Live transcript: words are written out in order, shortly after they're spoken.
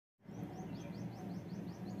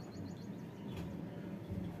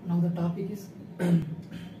Now the topic is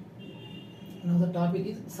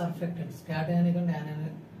surfactants, cationic and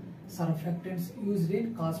anionic surfactants used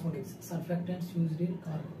in cosmetics. Surfactants used in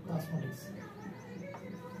cosmetics.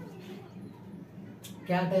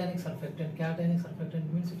 Cationic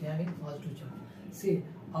surfactant means it having positive charge. See,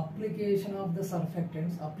 application of the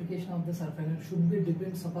surfactants should be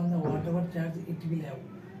depends upon the whatever charge it will have.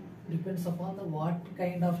 Depends upon the what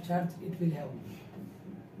kind of charge it will have.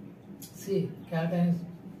 See, cationic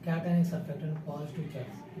surfactant positive charge.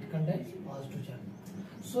 It contains positive charge.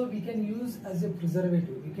 So we can use as a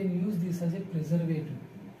preservative. We can use this as a preservative.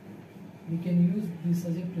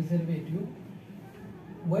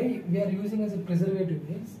 Why we are using as a preservative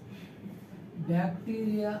means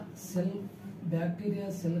bacteria cell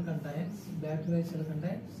contains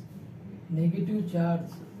negative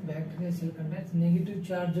charge. Bacteria cell contains negative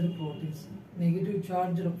charged proteins, negative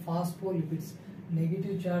charged phospholipids.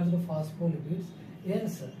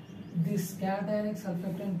 Hence, this cationic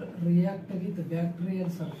surfactant react with bacterial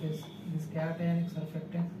surface. This cationic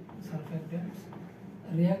surfactants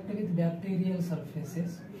react with bacterial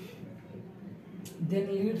surfaces.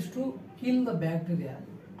 Then leads to kill the bacteria.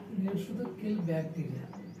 Leads to the killing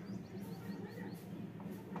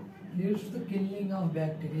of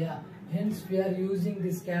bacteria. Hence, we are using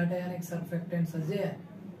this cationic surfactants as a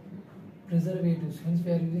preservatives.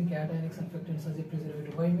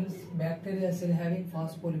 Why means bacteria cell having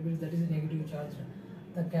phospholipids, that is a negative charge.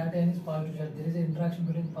 The cation is positive charge. There is an interaction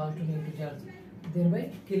between positive and negative charge,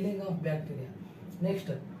 thereby killing of bacteria. Next,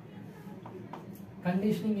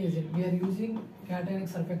 conditioning agent. We are using cationic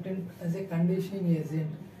surfactant as a conditioning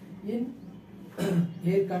agent in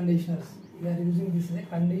air conditioners. We are using this as a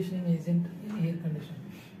conditioning agent in air conditioner.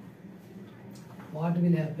 What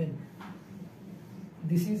will happen?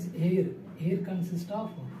 This is air. Air consists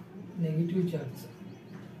of negative charge.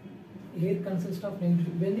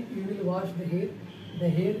 When you will wash the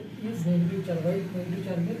hair is negative charge. Why negative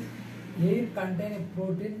charge means hair contain a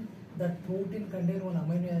protein. That protein contain one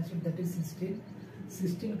amino acid, that is cysteine.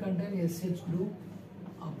 Cysteine contain SH group.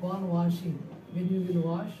 Upon washing, when you will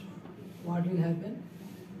wash, what will happen?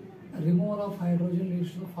 Removal of hydrogen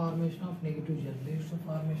leads to formation of negative charge.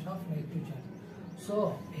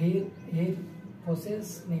 So hair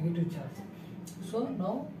possesses negative charge. So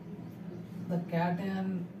now the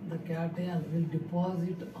cation will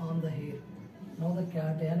deposit on the hair.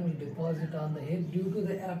 Due to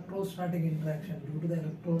the electrostatic interaction.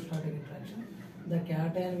 The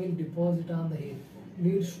cation will deposit on the hair.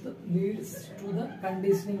 Leads to the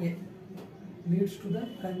conditioning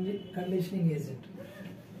agent.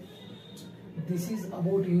 This is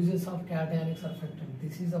about uses of cationic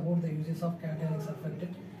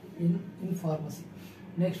surfactant. In pharmacy.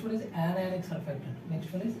 Next one is anionic surfactant.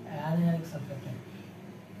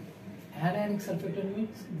 Anionic surfactant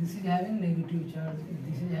means this is having negative charge.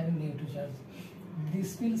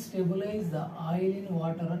 This will stabilize the oil in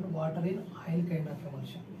water and water in oil kind of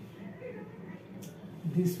emulsion.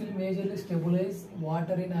 This will majorly stabilize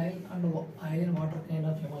water in oil and oil in water kind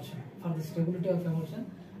of emulsion. For the stability of emulsion,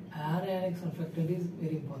 anionic surfactant is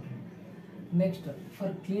very important. Next,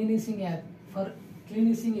 for cleansing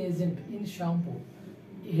agent in shampoo,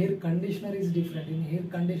 hair conditioner is different. In hair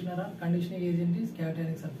conditioner or conditioning agent is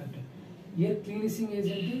cationic surfactant. Here cleansing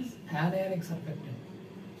agent is anionic surfactant.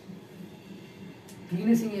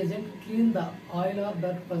 Cleansing agent clean the oil or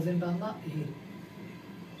dirt present on the hair.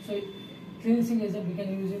 So cleansing agent we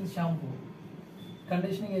can use in shampoo.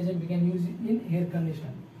 Conditioning agent we can use in hair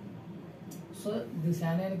conditioner. So this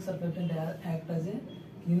anionic surfactant act as a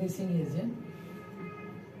cleansing agent.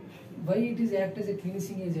 Why it is act as a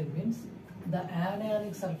cleansing agent means the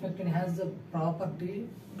anionic surfactant has the property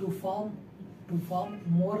to form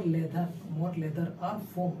more leather or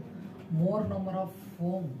foam. More number of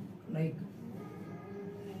foam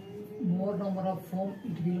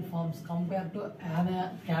it will form compared to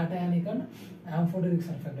cationic and amphoteric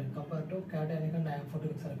surfactant.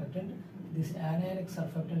 This anionic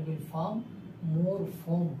surfactant will form more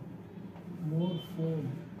foam.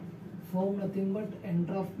 Foam nothing but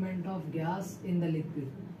entrappment of gas in the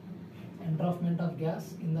liquid.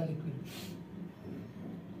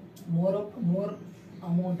 More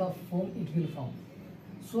amount of foam it will form.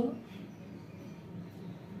 So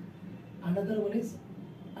another one is,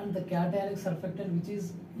 and the cationic surfactant which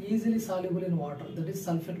is easily soluble in water, that is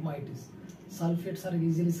sulfate mites. Sulfates are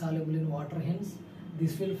easily soluble in water, hence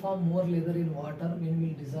this will form more leather in water when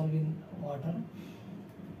we dissolve in water.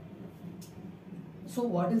 So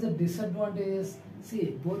what is the disadvantages?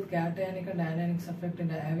 See, both cationic and anionic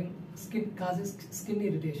surfactant are having causes skin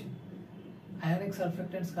irritation. Ionic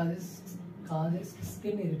surfactants causes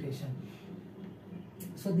skin irritation.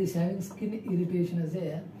 So this having skin irritation as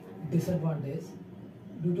a disadvantage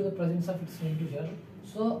due to the presence of its negative charge.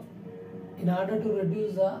 So in order to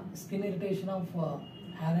reduce the skin irritation of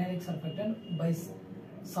anionic surfactant by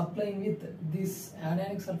supplying with this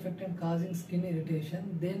anionic surfactant causing skin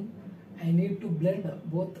irritation, then I need to blend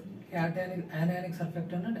both anionic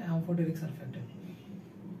surfactant and amphoteric surfactant.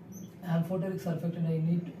 Amphoteric surfactant, I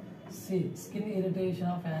need to see skin irritation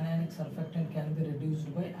of anionic surfactant can be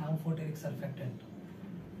reduced by amphoteric surfactant.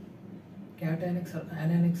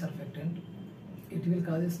 Anionic surfactant, it will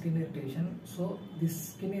cause skin irritation. So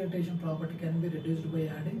this skin irritation property can be reduced by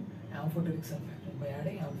adding amphoteric surfactant.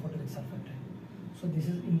 So this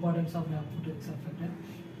is importance of amphoteric surfactant.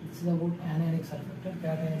 This is about anionic surfactant,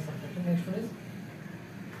 cationic surfactant. Next one is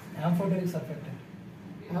amphoteric surfactant.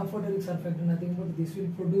 Amphoteric surfactant, nothing but this will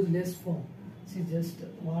produce less foam. See, just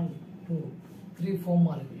 1, 2, 3 foam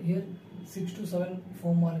molecules. Here 6 to 7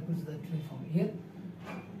 foam molecules that will form. Here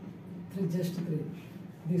 3.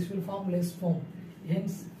 This will form less foam.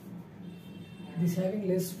 Hence, this having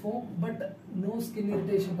less foam but no skin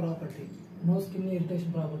irritation property.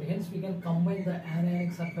 Hence, we can combine the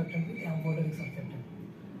anionic surfactant with amphoteric surfactant.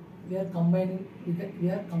 We are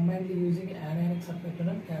combinedly using anionic surfactant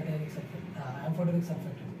and cationic surfactant, amphoteric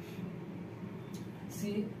surfactant.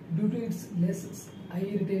 See, due to its less eye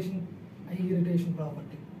irritation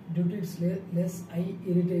property,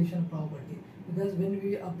 because when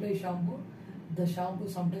we apply shampoo, the shampoo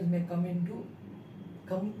sometimes may come with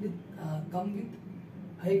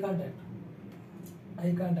eye contact.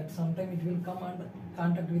 Sometimes it will come under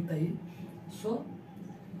contact with eye. So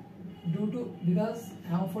because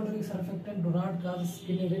amphoteric surfactant do not cause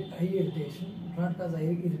eye irritation,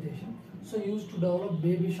 so used to develop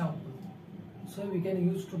baby shampoo. So we can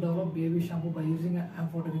use to develop baby shampoo by using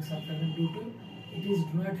amphoteric surfactant due to it is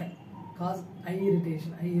do not cause eye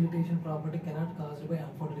irritation. Eye irritation property cannot caused by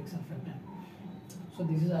amphoteric surfactant. So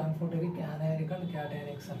this is amphoteric, anionic and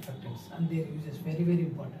cationic surfactants and their uses very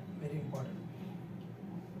important.